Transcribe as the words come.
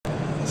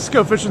This is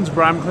GoFISHn's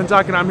Brian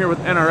McClintock, and I'm here with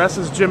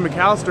NRS's Jim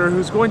McCallister,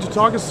 who's going to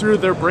talk us through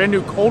their brand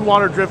new Cold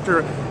Water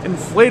Drifter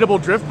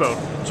inflatable drift boat.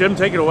 Jim,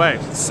 take it away.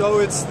 So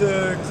it's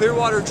the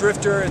Clearwater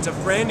Drifter. It's a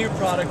brand new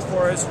product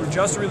for us. We're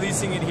just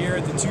releasing it here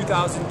at the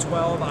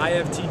 2012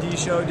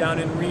 IFTD show down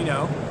in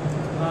Reno.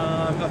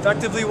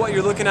 Effectively what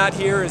you're looking at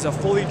here is a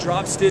fully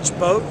drop stitch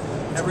boat.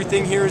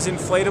 Everything here is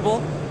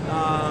inflatable.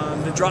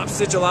 The drop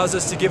stitch allows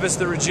us to give us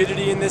the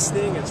rigidity in this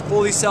thing. It's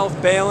fully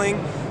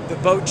self-bailing. The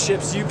boat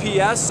ships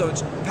UPS, so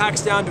it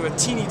packs down to a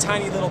teeny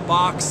tiny little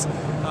box.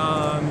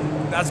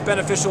 That's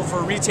beneficial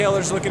for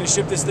retailers looking to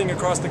ship this thing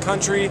across the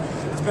country.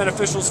 It's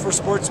beneficial for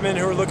sportsmen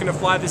who are looking to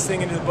fly this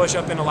thing into the bush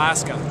up in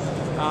Alaska.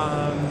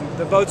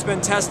 The boat's been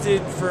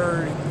tested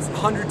for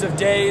hundreds of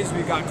days.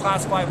 We've got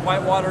Class 5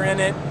 whitewater in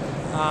it.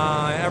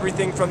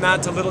 Everything from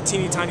that to little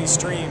teeny tiny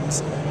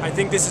streams. I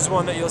think this is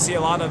one that you'll see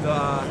a lot of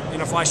in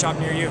a fly shop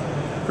near you.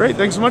 Great,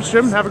 thanks so much,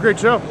 Jim. Have a great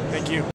show. Thank you.